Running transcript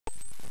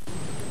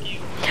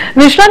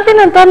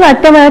विश्रांतीनंतर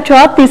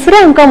नाट्यमयाच्या तिसऱ्या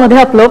अंकामध्ये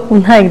आपलं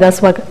पुन्हा एकदा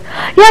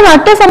स्वागत। या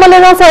नाट्य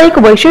संमेलनाचं एक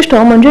वैशिष्ट्य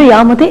म्हणजे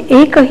यामध्ये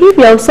एकही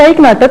व्यावसायिक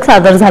नाटक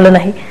सादर झालं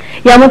नाही।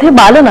 यामध्ये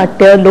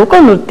बालनाट्य,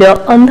 लोकनृत्य,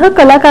 अंध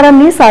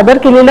कलाकारांनी सादर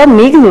केलेलं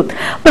मेघदूत,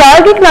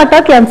 प्रायोगिक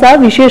नाटक यांचा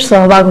विशेष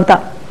सहभाग होता।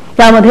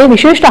 यामध्ये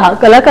विशेषतः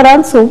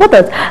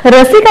कलाकारांसोबतच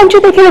रसिकांची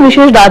देखील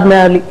विशेष दाद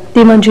मिळाली,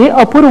 ती म्हणजे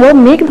अपूर्व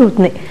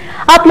मेघदूतने।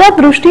 आपल्या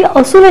दृष्टी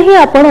असूनही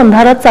आपण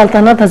अंधारात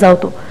चालताना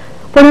धजावतो,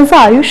 पण यांचं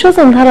आयुष्यच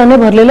अंधाराने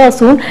भरलेलं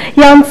असून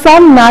यांचा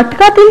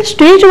नाटकातील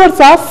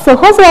स्टेजवरचा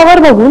सहज वावर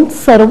बघून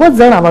सर्वच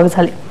जण अवाक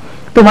झाले।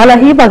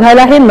 तुम्हालाही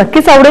बघायला हे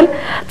नक्कीच आवडेल।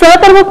 चला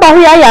तर मग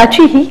पाहूया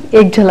याचीही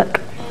एक झलक।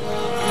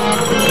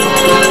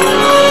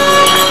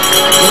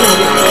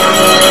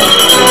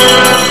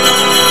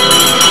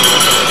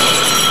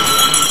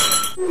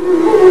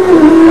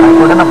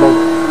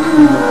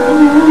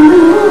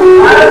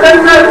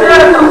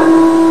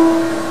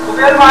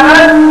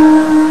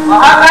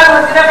 महाकाल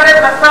मंदिराकडे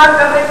प्रस्थान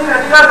करण्याची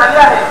रचना झाली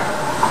आहे।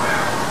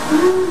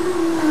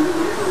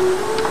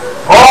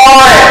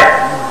 होय,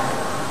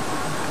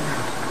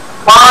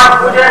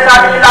 पाच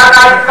पूजेसाठी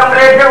लागणारी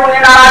कमरे घेऊन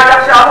येणारा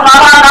यक्ष अजून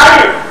आला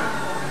नाही।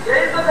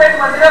 येईतच एक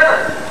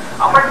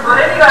मंदिरात आपण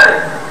बरे निघाले।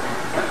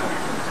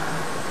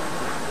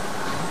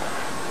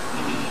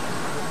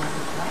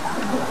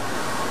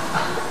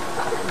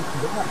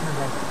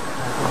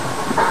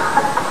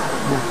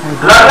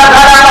 लग्न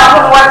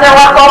झाल्यापासून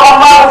वरचेवर तो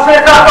अम्मा उशीर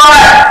करतोय।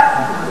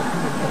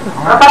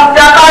 प्रथम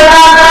त्याचा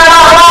इलाज करायला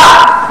हवा।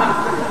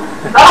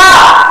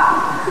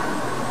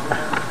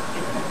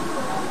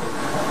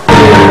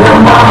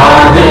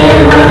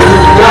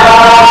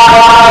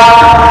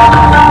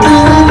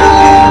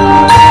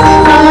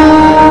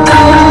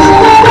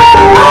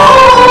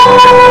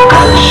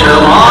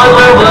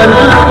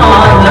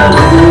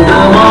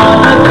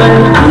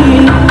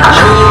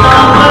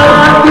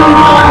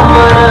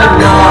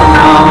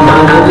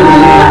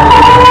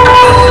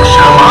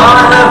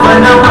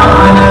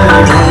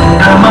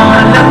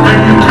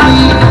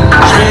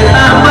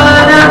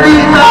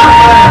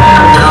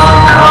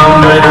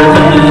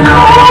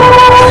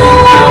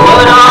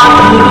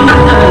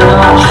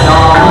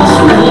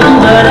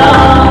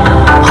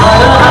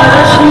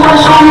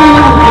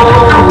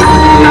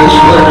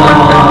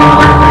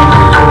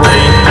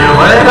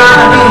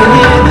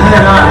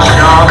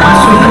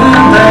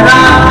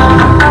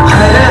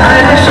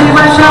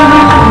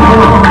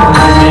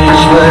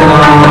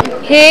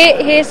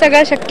 हे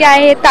सगळं शक्य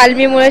आहे, हे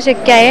तालमीमुळे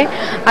शक्य आहे।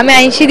 आम्ही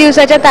 80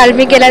 दिवसाच्या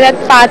तालमी केल्या, त्यात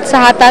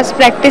 5-6 तास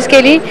प्रॅक्टिस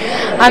केली।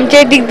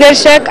 आमचे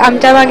दिग्दर्शक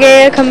आमच्या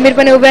मागे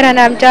खंबीरपणे उभे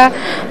राहणे,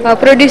 आमच्या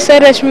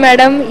प्रोड्युसर रश्मी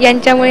मॅडम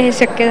यांच्यामुळे हे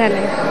शक्य झालं।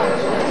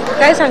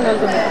 काय सांगाल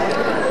तुम्ही?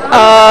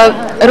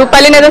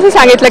 रुपालीने जसं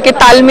सांगितलं की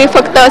तालमी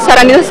फक्त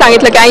सरांनी जसं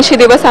सांगितलं की 80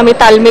 दिवस आम्ही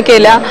तालमी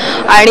केल्या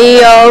आणि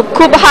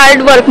खूप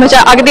हार्ड वर्क, म्हणजे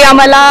अगदी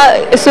आम्हाला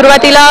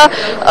सुरुवातीला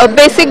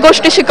बेसिक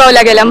गोष्टी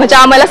शिकवल्या गेल्या। म्हणजे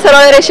आम्हाला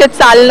सरळ रेषेत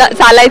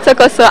चालायचं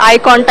कसं, आय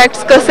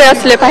कॉन्टॅक्ट्स कसे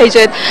असले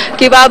पाहिजेत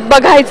किंवा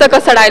बघायचं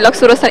कसं डायलॉग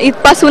सुरू असताना,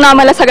 इथपासून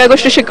आम्हाला सगळ्या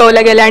गोष्टी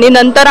शिकवल्या गेल्या आणि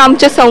नंतर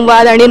आमचे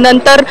संवाद आणि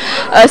नंतर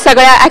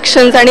सगळ्या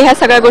ॲक्शन्स आणि ह्या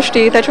सगळ्या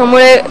गोष्टी,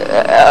 त्याच्यामुळे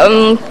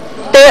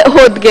ते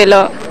होत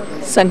गेलं।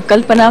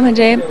 संकल्पना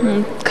म्हणजे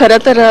खरं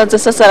तर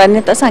जसं सरांनी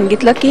आता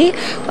सांगितलं की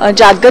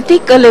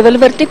जागतिक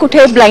लेवलवरती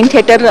कुठे ब्लाइंड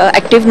थिएटर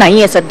ॲक्टिव्ह नाही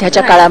आहे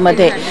सध्याच्या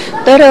काळामध्ये,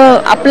 तर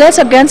आपल्या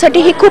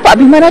सगळ्यांसाठी ही खूप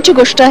अभिमानाची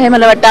गोष्ट आहे।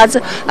 मला वाटतं आज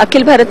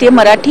अखिल भारतीय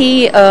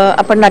मराठी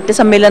आपण नाट्य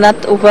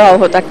संमेलनात उभं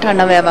आहोत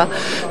 98व्या,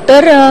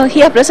 तर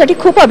ही आपल्यासाठी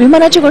खूप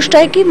अभिमानाची गोष्ट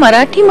आहे की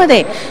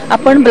मराठीमध्ये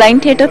आपण ब्लाइंड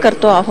थिएटर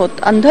करतो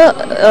आहोत। अंध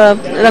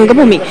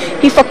रंगभूमी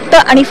ही फक्त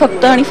आणि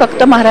फक्त आणि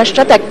फक्त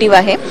महाराष्ट्रात ॲक्टिव्ह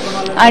आहे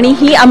आणि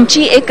ही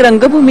आमची एक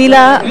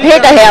रंगभूमीला भेट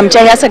आहे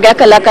आमच्या ह्या सगळ्या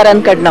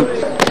कलाकारांकडनं।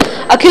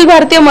 अखिल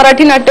भारतीय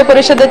मराठी नाट्य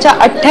परिषदेच्या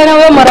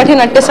 98व्या मराठी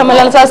नाट्य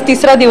संमेलनाचा आज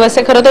तिसरा दिवस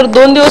आहे। खरं तर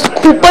 2 दिवस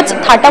खूपच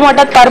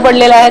थाटामाटात पार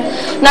पडलेले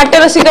आहेत।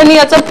 नाट्यरसिकांनी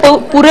याचा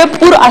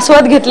पुरेपूर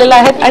आस्वाद घेतलेला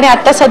आहे आणि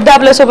आता सध्या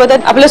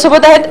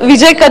आपल्यासोबत आहेत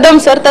विजय कदम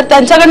सर। तर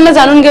त्यांच्याकडनं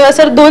जाणून घेऊया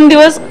सर,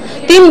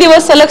 3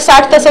 दिवस सलग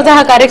 60 तासाचा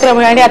हा कार्यक्रम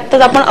आहे आणि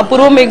आत्ताच आपण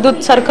अपूर्व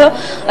मेघदूत सारखं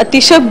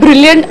अतिशय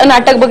ब्रिलियंट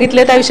नाटक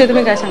बघितले, त्याविषयी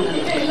तुम्ही काय सांगाल?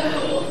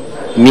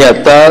 मी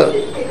आता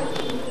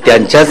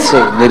त्यांच्याच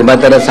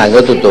निर्मात्यांना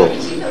सांगत होतो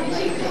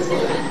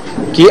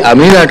की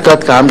आम्ही नाटकात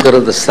काम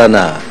करत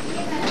असताना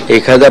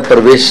एखादा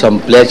प्रवेश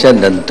संपल्याच्या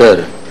नंतर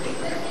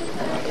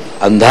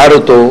अंधार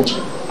होतो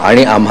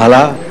आणि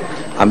आम्हाला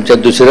आमच्या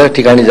दुसऱ्या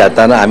ठिकाणी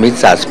जाताना आम्ही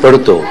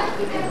चाचपडतो,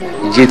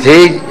 जिथे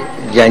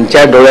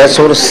ज्यांच्या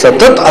डोळ्यासमोर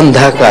सतत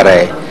अंधकार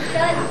आहे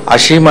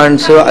अशी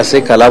माणसं, असे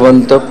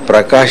कलावंत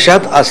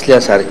प्रकाशात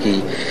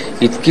असल्यासारखी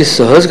इतकी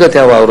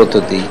सहजगत्या वावरत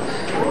होती।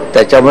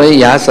 त्याच्यामुळे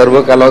या सर्व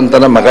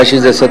कलावंतांना मगाशी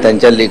जसं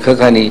त्यांच्या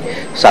लेखकांनी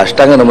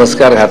साष्टांग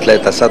नमस्कार घातलाय,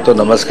 तसा तो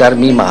नमस्कार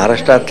मी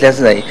महाराष्ट्रातल्याच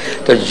नाही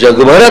तर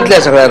जगभरातल्या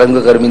सगळ्या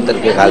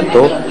रंगकर्मींतर्फे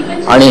घालतो।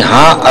 आणि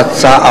हा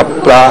आजचा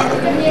आपला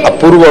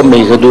अपूर्व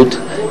मेघदूत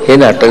हे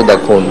नाटक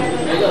दाखवून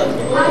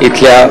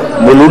इथल्या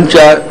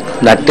मुलुंडच्या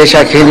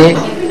नाट्यशाखेने,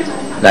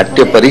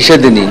 नाट्य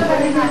परिषदेने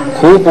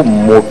खूप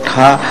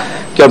मोठा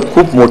किंवा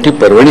खूप मोठी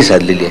पर्वणी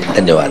साधलेली आहे.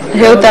 धन्यवाद.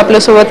 हे होते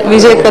आपल्यासोबत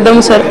विजय Kadam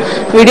sir,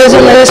 video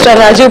journalist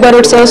Rajiv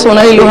बारोटसह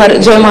Sonali लोहार.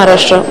 जय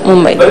महाराष्ट्र,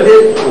 मुंबई.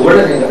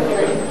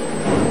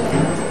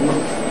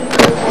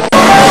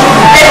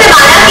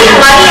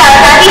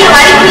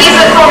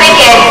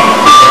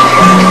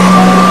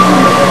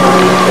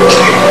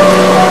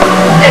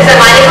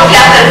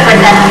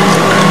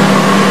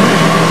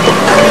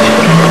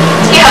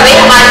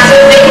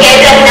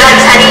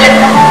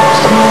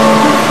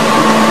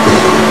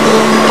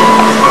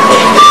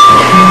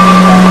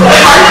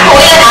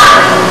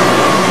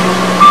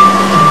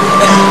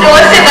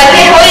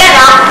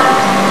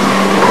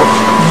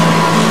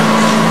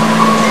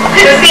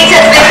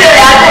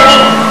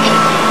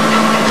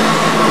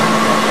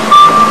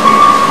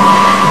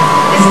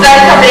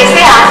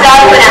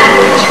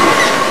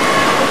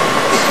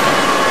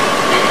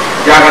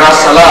 या घरात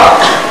सलाह,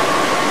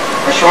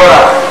 ऐश्वर्या,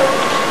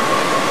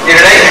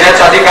 निर्णय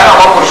घेण्याचा अधिकार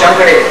आम्हा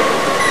पुरुषांकडे,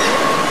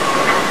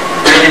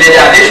 दिलेले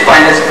आदेश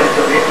पाळण्याचे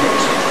कर्तव्य.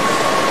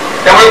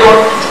 त्यामुळे कोण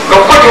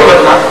गप्प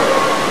ठेवत ना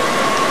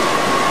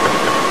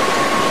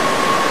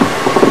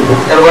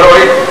तर बरोबर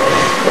आहे,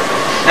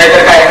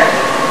 नाहीतर काय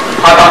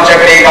हात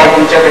आमच्याकडे गाव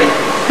तुमच्याकडे.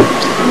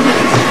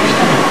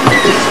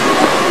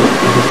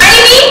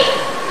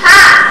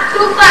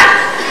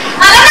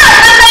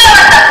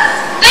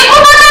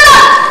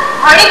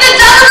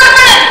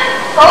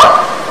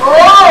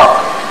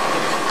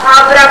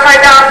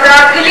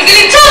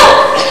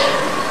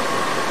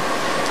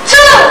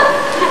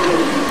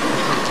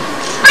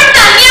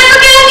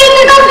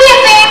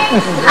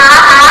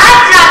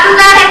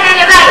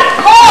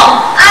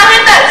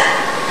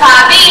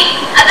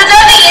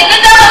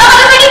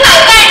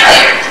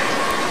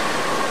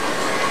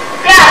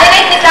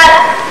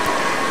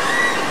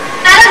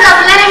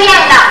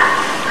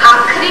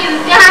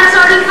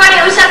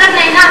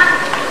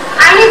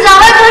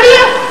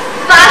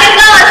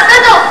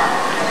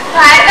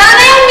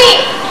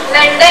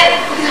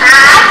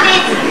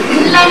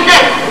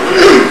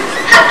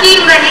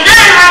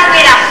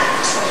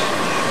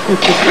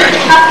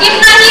 हकीम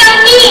नहीं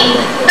अम्मी,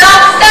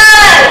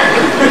 डॉक्टर.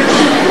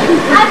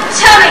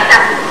 अच्छा बेटा,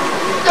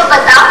 तो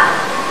बताओ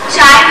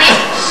चाय में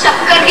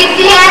शक्कर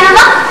कितनी है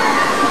ना?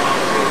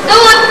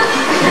 दूध.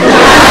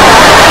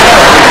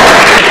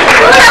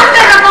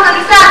 डॉक्टर नको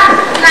कविता,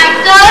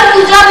 नाहीतर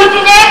तुझ्या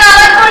भीतीने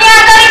गावात कोणी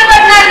आजारी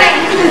पडणार नाही.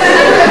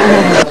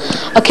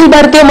 अखिल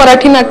भारतीय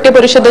मराठी नाट्य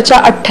परिषदेच्या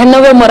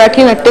 98व्या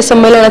मराठी नाट्य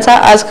संमेलनाचा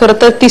आज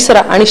खरं तर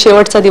तिसरा आणि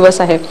शेवटचा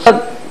दिवस आहे.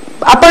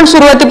 आपण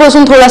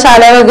सुरुवातीपासून थोडासा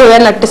आढावा घेऊया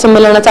नाट्य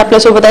संमेलनाचा.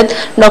 आपल्यासोबत आहेत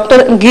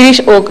डॉक्टर गिरीश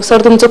ओक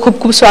सर. तुमचं खूप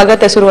खूप स्वागत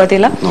आहे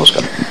सुरुवातीला.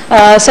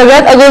 नमस्कार.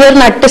 सगळ्यात अगोदर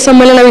नाट्य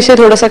संमेलनाविषयी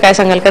थोडंसं काय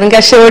सांगाल, कारण की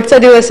आज शेवटचा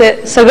दिवस आहे,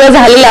 सगळं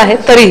झालेलं आहे,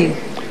 तरीही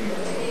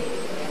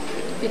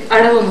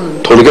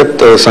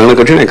थोडक्यात सांगणं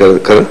कठीण आहे.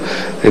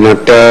 खरं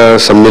नाट्य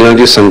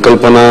संमेलनाची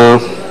संकल्पना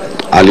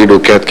आली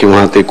डोक्यात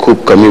किंवा ते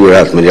खूप कमी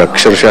वेळात, म्हणजे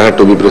अक्षरशः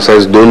टू बी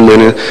प्रिसाइज 2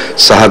 महिने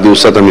 6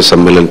 दिवसात आम्ही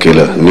संमेलन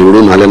केलं,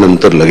 निवडून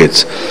आल्यानंतर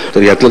लगेच.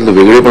 तर यातलं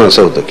वेगळेपण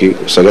असं होतं की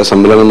सगळ्या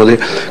संमेलनामध्ये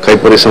काही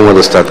परिसंवाद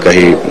असतात,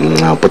 काही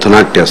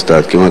पथनाट्य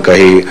असतात किंवा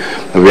काही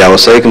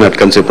व्यावसायिक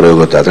नाटकांचे प्रयोग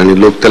होतात आणि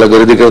लोक त्याला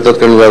गर्दी करतात,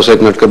 कारण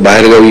व्यावसायिक नाटकं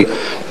बाहेरगावी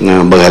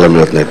बघायला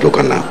मिळत नाहीत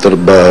लोकांना. तर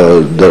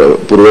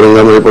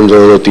पूर्वरंगामध्ये पण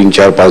जवळजवळ 3,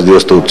 4, 5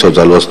 दिवस तो उत्सव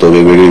चालू असतो,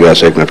 वेगवेगळी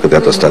व्यावसायिक नाटकं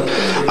त्यात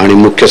असतात आणि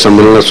मुख्य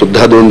संमेलनात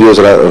सुद्धा 2 दिवस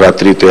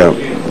रात्री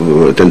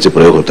त्यांचे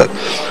प्रयोग होतात.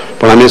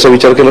 पण आम्ही असा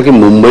विचार केला की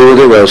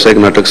मुंबईमध्ये व्यावसायिक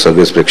नाटक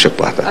सगळेच प्रेक्षक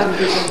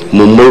पाहतात,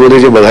 मुंबईमध्ये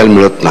जे बघायला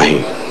मिळत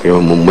नाही किंवा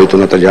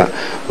मुंबईतून आता ज्या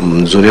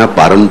जुन्या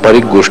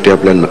पारंपरिक गोष्टी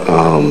आपल्या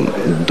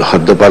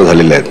हद्दपार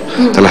झालेल्या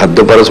आहेत, त्याला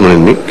हद्दपारच म्हणेन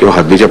मी, किंवा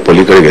हद्दीच्या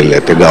पलीकडे गेलेल्या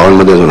आहेत, ते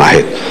गावांमध्ये अजून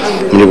आहेत.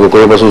 म्हणजे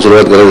कोकणापासून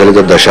सुरुवात करायला झाली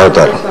तर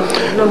दशावतार,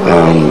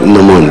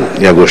 नमन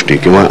या गोष्टी,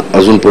 किंवा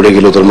अजून पुढे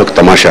गेलो तर मग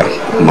तमाशा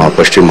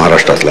पश्चिम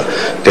महाराष्ट्रातला,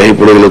 त्याही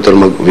पुढे गेलो तर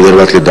मग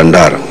विदर्भातली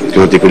दंडार,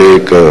 किंवा तिकडे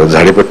एक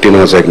झाडेपट्टी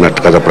नावाचा एक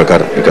नाटकाचा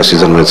प्रकार एका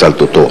सीझनमध्ये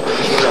चालतो तो,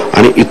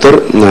 आणि इतर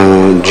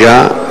ज्या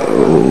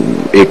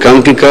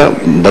एकांकिका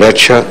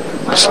बऱ्याचशा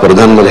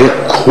स्पर्धांमध्ये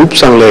खूप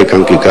चांगल्या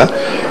एकांकिका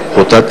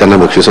होतात, त्यांना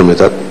बक्षिसं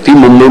मिळतात. ती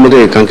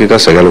मुंबईमध्ये एकांकिका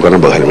सगळ्या लोकांना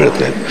बघायला मिळत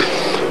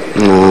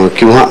नाहीत.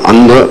 किंवा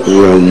अंध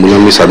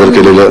मुलांनी सादर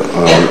केलेलं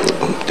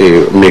ते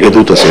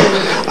मेघदूत असेल,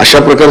 अशा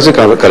प्रकारचे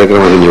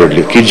कार्यक्रम आम्ही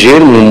निवडले की जे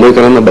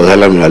मुंबईकरांना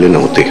बघायला मिळाले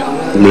नव्हते,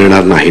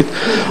 मिळणार नाहीत.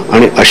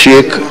 आणि अशी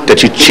एक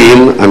त्याची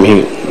चेन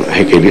आम्ही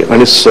हे केली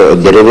आणि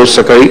दररोज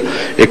सकाळी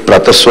एक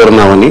प्रातस्वर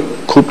नावाने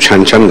खूप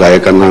छान छान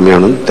गायकांना आम्ही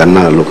आणून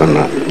त्यांना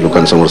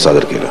लोकांसमोर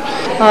सादर केलं.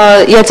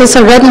 याचं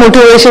सगळ्यात मोठं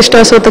वैशिष्ट्य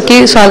असं होतं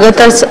की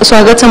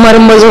स्वागत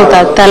समारंभ जो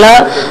होता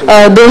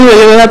त्याला 2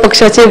 वेगवेगळ्या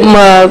पक्षाचे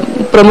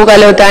प्रमुख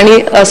आले होते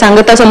आणि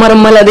सांगता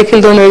समारंभाला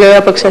देखील 2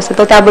 वेगवेगळ्या पक्ष असतात.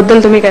 तर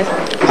त्याबद्दल तुम्ही काय?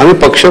 आम्ही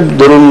पक्ष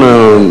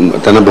धरून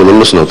त्यांना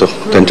बोलवलंच नव्हतं,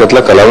 त्यांच्यातला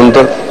कलावंत,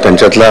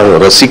 त्यांच्यातला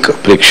रसिक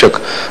प्रेक्षक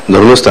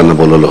धरूनच त्यांना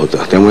बोलवलं होतं.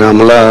 त्यामुळे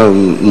आम्हाला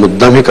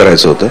मुद्दाम हे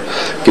करायचं होतं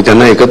की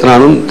त्यांना एकत्र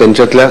आणून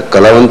त्यांच्यातल्या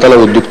कलावंताला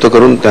उद्युक्त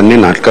करून त्यांनी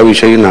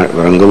नाटकाविषयी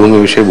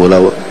रंगभूमीविषयी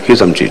बोलावं,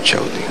 हीच आमची इच्छा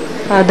होती.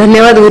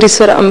 धन्यवाद गिरीश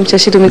सर,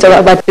 आमच्याशी तुम्ही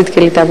बातचीत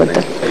केली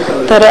त्याबद्दल.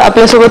 तर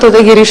आपल्यासोबत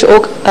होते गिरीश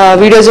ओक,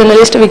 व्हिडिओ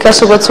जर्नलिस्ट विकास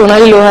सोबत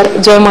सोनाली लोहार.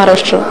 जय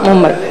महाराष्ट्र,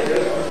 मुंबई.